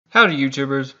Howdy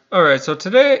YouTubers. Alright, so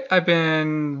today I've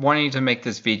been wanting to make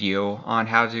this video on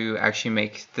how to actually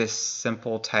make this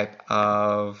simple type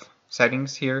of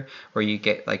settings here where you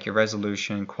get like your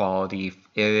resolution, quality,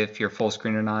 if you're full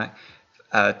screen or not,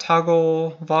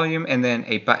 toggle volume, and then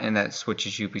a button that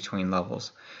switches you between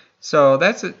levels. So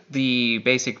that's the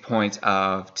basic points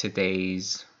of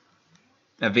today's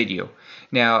video.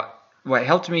 Now, what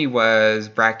helped me was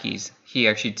Bracky's. He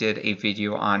actually did a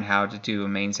video on how to do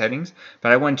main settings,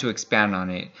 but I wanted to expand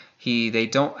on it. They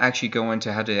don't actually go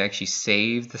into how to actually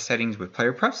save the settings with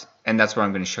PlayerPrefs, and that's what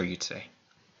I'm going to show you today.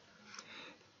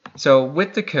 So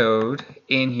with the code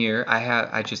in here,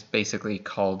 I just basically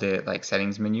called it like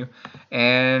settings menu,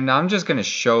 and I'm just going to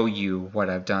show you what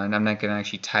I've done. I'm not going to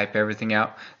actually type everything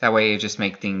out. That way it just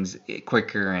makes things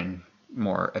quicker and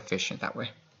more efficient that way.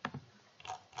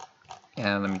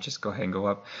 And let me just go ahead and go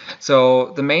up.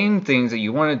 So the main things that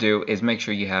you want to do is make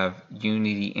sure you have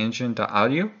Unity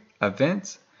Engine.audio,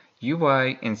 events,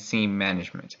 UI, and scene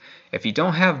management. If you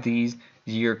don't have these,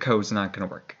 your code's not going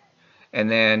to work.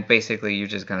 And then basically you're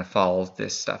just going to follow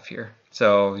this stuff here.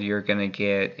 So you're going to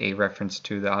get a reference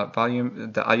to the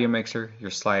volume, the audio mixer, your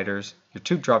sliders, your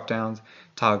two drop downs,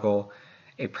 toggle,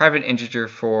 a private integer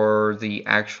for the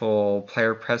actual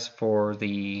PlayerPrefs for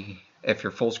the if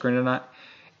you're full screen or not,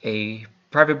 a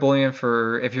private boolean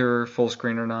for if you're full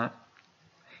screen or not,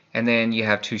 and then you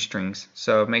have two strings.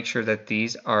 So make sure that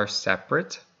these are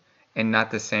separate and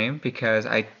not the same, because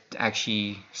I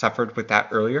actually suffered with that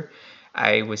earlier.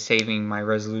 I was saving my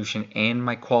resolution and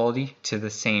my quality to the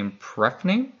same pref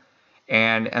name,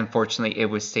 and unfortunately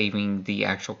it was saving the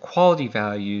actual quality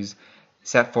values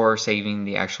set for saving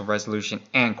the actual resolution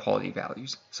and quality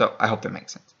values. So I hope that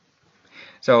makes sense.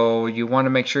 So you want to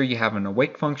make sure you have an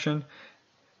awake function.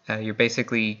 You're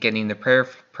basically getting the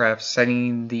PlayerPref,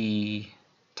 setting the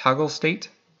toggle state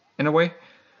in a way.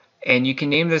 And you can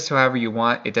name this however you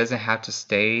want. It doesn't have to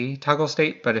stay toggle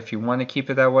state, but if you want to keep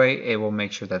it that way, it will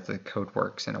make sure that the code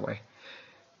works in a way.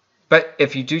 But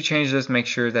if you do change this, make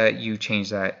sure that you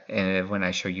change that when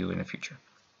I show you in the future.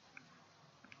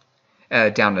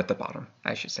 Down at the bottom,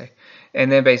 I should say. And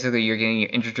then basically you're getting your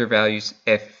integer values.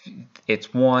 If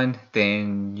it's 1,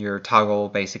 then your toggle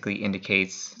basically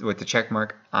indicates with the check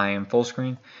mark, I am full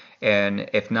screen. And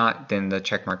if not, then the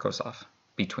check mark goes off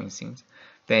between scenes.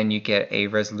 Then you get a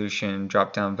resolution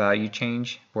drop down value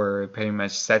change where it pretty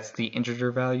much sets the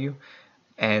integer value.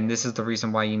 And this is the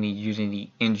reason why you need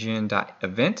Unity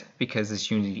Engine.event, because this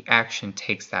Unity action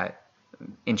takes that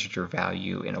integer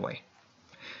value in a way.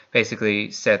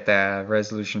 Basically set the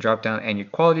resolution dropdown and your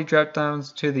quality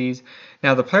dropdowns to these.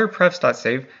 Now the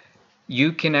PlayerPrefs.save,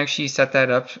 you can actually set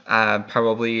that up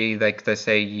probably like let's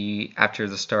say after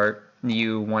the start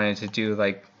you wanted to do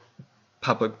like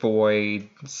public void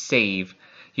save.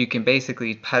 You can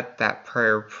basically put that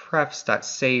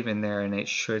PlayerPrefs.save in there and it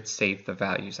should save the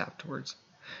values afterwards.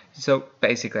 So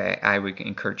basically I would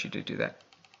encourage you to do that.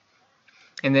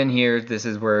 And then here, this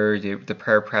is where the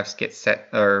PlayerPrefs get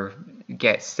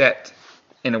set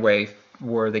in a way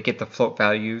where they get the float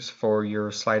values for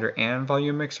your slider and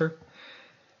volume mixer.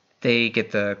 They get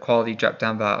the quality drop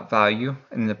down value,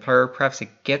 and the PlayerPrefs,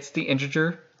 it gets the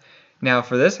integer. Now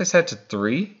for this I set to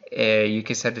 3. You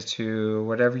can set it to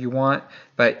whatever you want,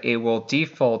 but it will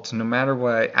default no matter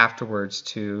what afterwards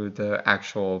to the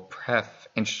actual pref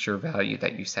integer value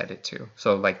that you set it to.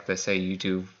 So like let's say you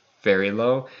do very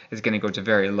low, it's going to go to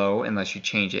very low unless you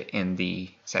change it in the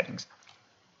settings.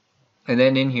 And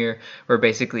then in here we're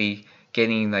basically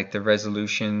getting like the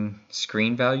resolution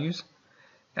screen values,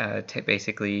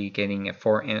 basically getting a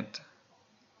 4 int,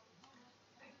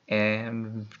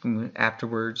 and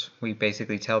afterwards we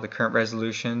basically tell the current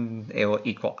resolution it will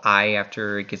equal I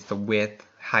after it gets the width,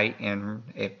 height, and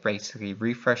it basically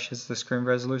refreshes the screen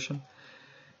resolution.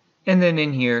 And then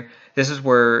in here, this is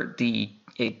where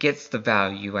it gets the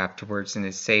value afterwards, and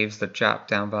it saves the drop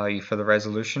down value for the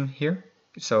resolution here.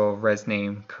 So res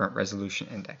name, current resolution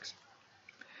index.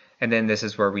 And then this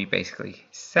is where we basically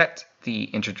set the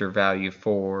integer value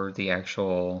for the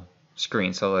actual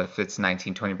screen. So if it's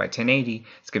 1920 by 1080,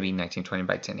 it's going to be 1920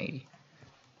 by 1080.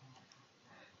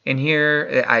 And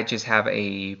here I just have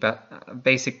a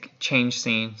basic change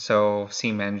scene. So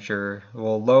scene manager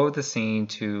will load the scene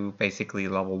to basically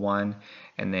level 1,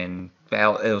 and then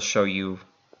it'll show you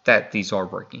that these are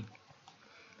working.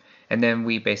 And then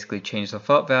we basically change the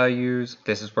float values.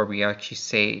 This is where we actually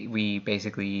say we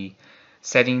basically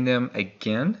setting them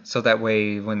again, so that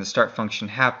way when the start function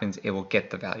happens it will get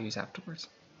the values afterwards.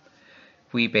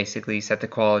 We basically set the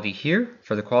quality here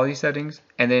for the quality settings,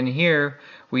 and then here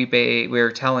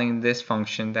we're telling this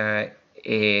function that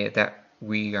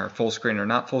we are full screen or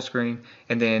not full screen.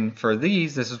 And then for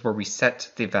these, this is where we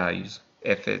set the values.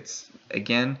 If it's,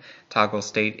 again, toggle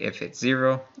state if it's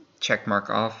 0, check mark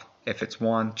off. If it's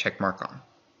 1, check mark on.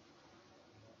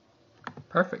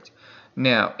 Perfect.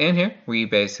 Now in here, we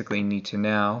basically need to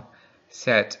now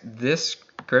set this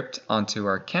script onto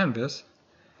our canvas,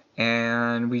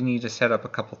 and we need to set up a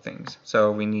couple things.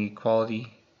 So we need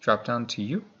quality drop down to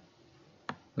you.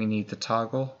 We need the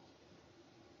toggle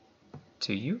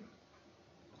to you.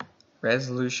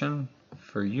 Resolution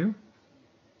for you.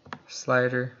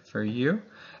 Slider for you.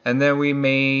 And then we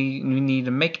need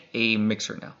to make a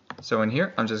mixer now. So in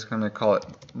here, I'm just going to call it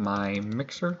my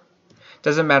mixer.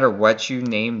 Doesn't matter what you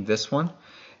name this one.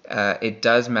 It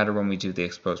does matter when we do the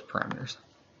exposed parameters.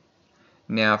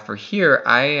 Now for here,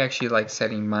 I actually like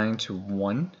setting mine to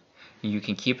 1. You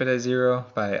can keep it at 0,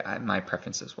 but my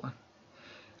preference is 1.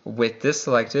 With this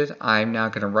selected, I'm now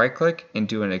going to right click and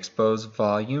do an expose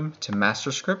volume to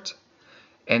master script.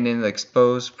 And in the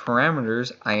exposed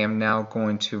parameters, I am now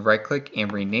going to right click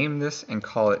and rename this and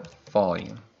call it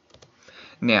volume.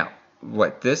 Now,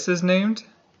 what this is named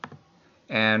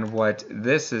and what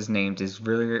this is named is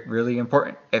really, really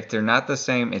important. If they're not the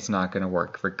same, it's not going to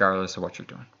work, regardless of what you're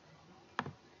doing.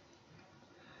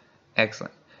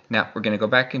 Excellent. Now, we're going to go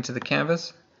back into the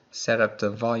canvas, set up the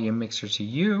volume mixer to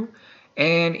you,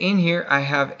 and in here I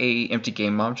have a empty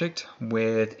game object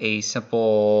with a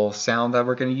simple sound that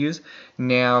we're going to use.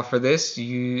 Now for this,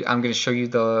 I'm going to show you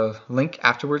the link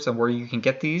afterwards on where you can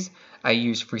get these. I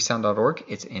use freesound.org.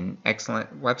 It's an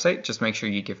excellent website. Just make sure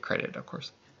you give credit, of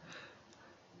course.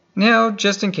 Now,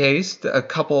 just in case, a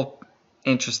couple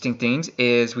interesting things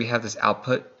is we have this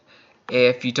output.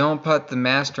 If you don't put the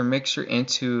master mixer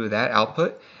into that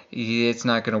output, it's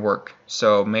not going to work.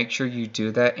 So make sure you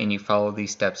do that and you follow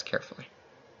these steps carefully.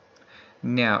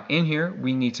 Now in here,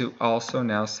 we need to also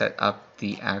now set up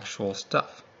the actual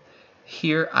stuff.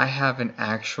 Here I have an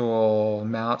actual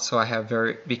mount, so I have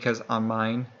because on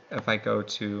mine, if I go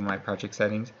to my project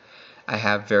settings, I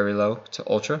have very low to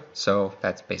ultra, so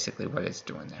that's basically what it's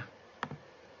doing there.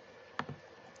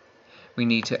 We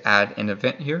need to add an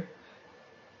event here.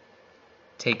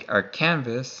 Take our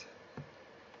canvas,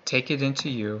 take it into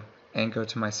you, and go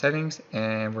to my settings,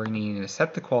 and we're needing to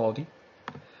set the quality.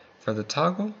 For the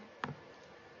toggle,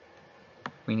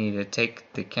 we need to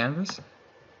take the canvas,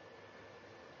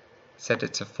 set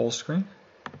it to full screen,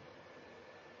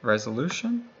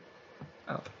 resolution,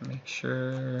 make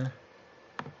sure,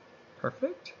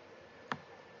 perfect.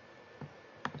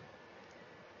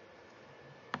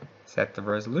 Set the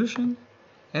resolution,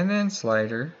 and then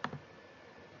slider.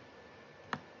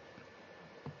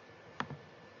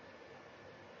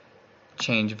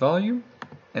 Change volume,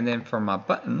 and then for my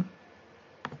button,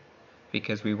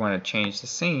 because we want to change the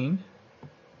scene,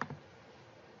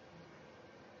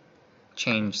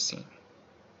 change scene.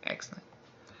 Excellent.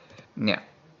 Now,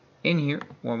 in here,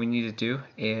 what we need to do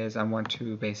is I want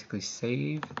to basically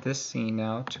save this scene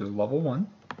now to level 1.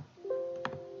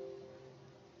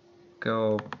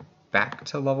 Go back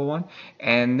to level 1,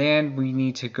 and then we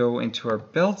need to go into our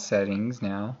build settings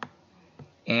now.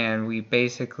 And we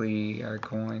basically are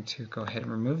going to go ahead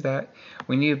and remove that.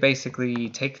 We need to basically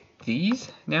take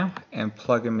these now and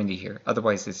plug them into here.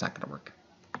 Otherwise, it's not going to work.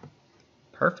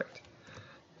 Perfect.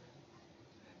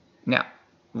 Now,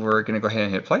 we're going to go ahead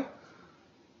and hit play.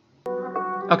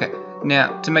 Okay,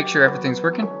 now to make sure everything's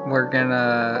working, I'm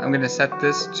gonna set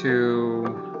this to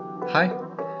high.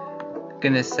 I'm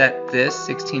gonna set this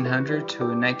 1600 to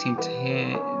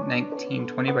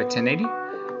 1920 by 1080.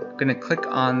 I'm gonna click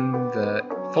on the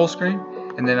full screen,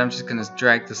 and then I'm just gonna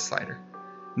drag the slider.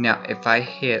 Now, if I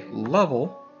hit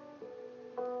level,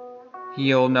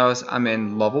 you'll notice I'm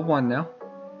in level 1 now,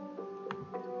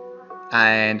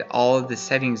 and all of the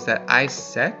settings that I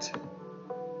set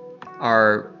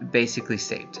are basically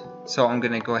saved. So I'm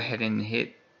gonna go ahead and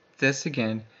hit this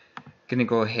again. Gonna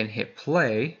go ahead and hit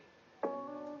play.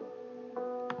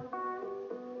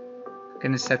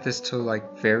 Gonna set this to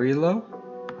like very low,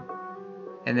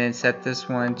 and then set this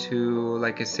one to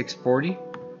like a 640.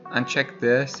 Uncheck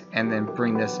this and then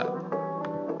bring this up.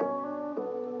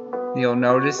 You'll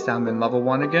notice that I'm in level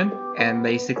 1 again, and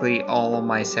basically all of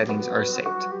my settings are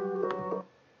saved.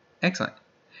 Excellent.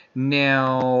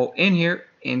 Now in here,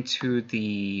 into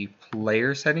the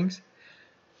player settings,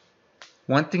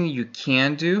 one thing you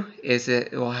can do is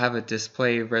it will have a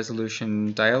display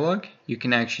resolution dialog. You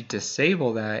can actually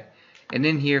disable that, and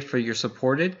in here for your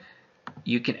supported,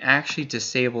 you can actually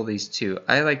disable these two.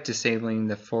 I like disabling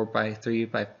the 4:3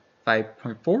 by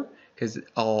 5.4 because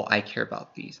all I care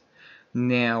about these.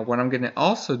 Now, what I'm going to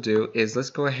also do is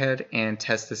let's go ahead and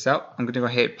test this out. I'm going to go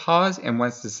ahead and pause, and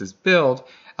once this is build,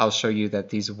 I'll show you that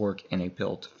these work in a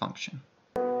build function.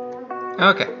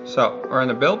 Okay, so we're in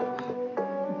the build.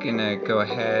 I'm going to go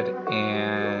ahead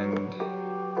and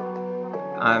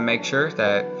make sure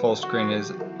that full screen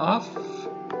is off.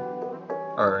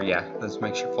 Or yeah, let's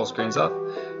make sure full screen is off.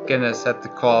 Going to set the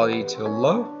quality to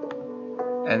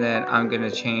low, and then I'm going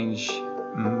to change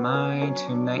mine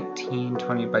to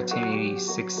 1920 by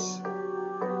 1086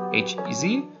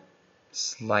 HZ.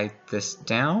 Slide this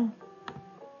down,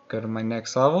 go to my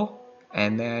next level,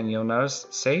 and then you'll notice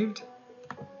saved.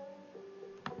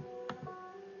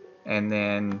 And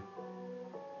then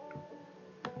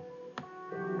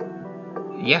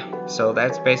yeah, so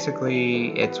that's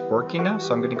basically it's working now.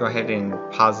 So I'm going to go ahead and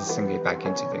pause this and get back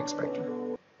into the expector.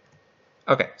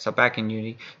 Okay, so back in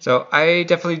Unity. So I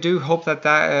definitely do hope that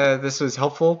this was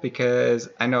helpful, because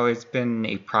I know it's been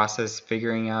a process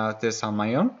figuring out this on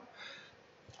my own.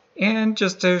 And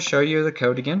just to show you the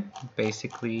code again,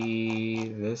 basically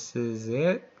this is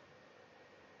it.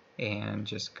 And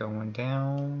just going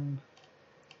down.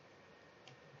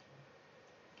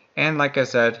 And like I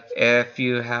said, if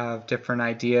you have different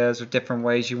ideas or different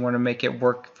ways you want to make it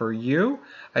work for you,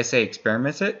 I say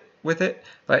experiment with it.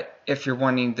 But if you're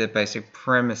wanting the basic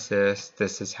premises,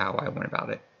 this is how I went about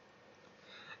it.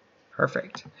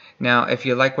 Perfect. Now, if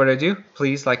you like what I do,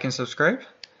 please like and subscribe.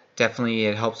 Definitely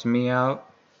it helps me out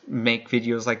make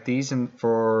videos like these and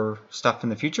for stuff in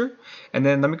the future. And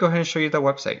then let me go ahead and show you the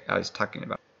website I was talking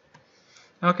about.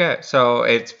 Okay, so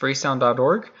it's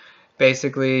freesound.org.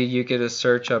 Basically, you get to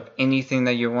search up anything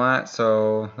that you want.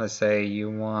 So let's say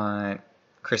you want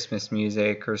Christmas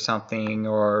music or something,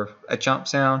 or a jump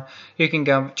sound. You can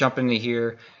jump into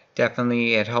here.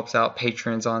 Definitely, it helps out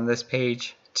patrons on this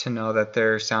page to know that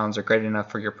their sounds are great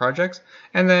enough for your projects.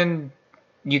 And then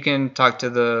you can talk to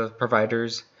the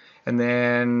providers. And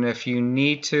then if you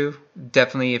need to,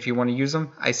 definitely if you want to use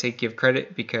them, I say give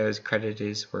credit, because credit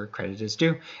is where credit is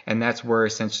due. And that's where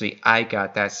essentially I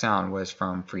got that sound, was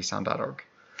from freesound.org.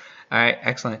 Alright,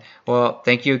 excellent. Well,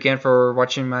 thank you again for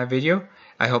watching my video.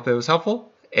 I hope it was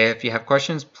helpful. If you have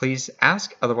questions, please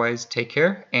ask. Otherwise, take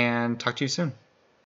care and talk to you soon.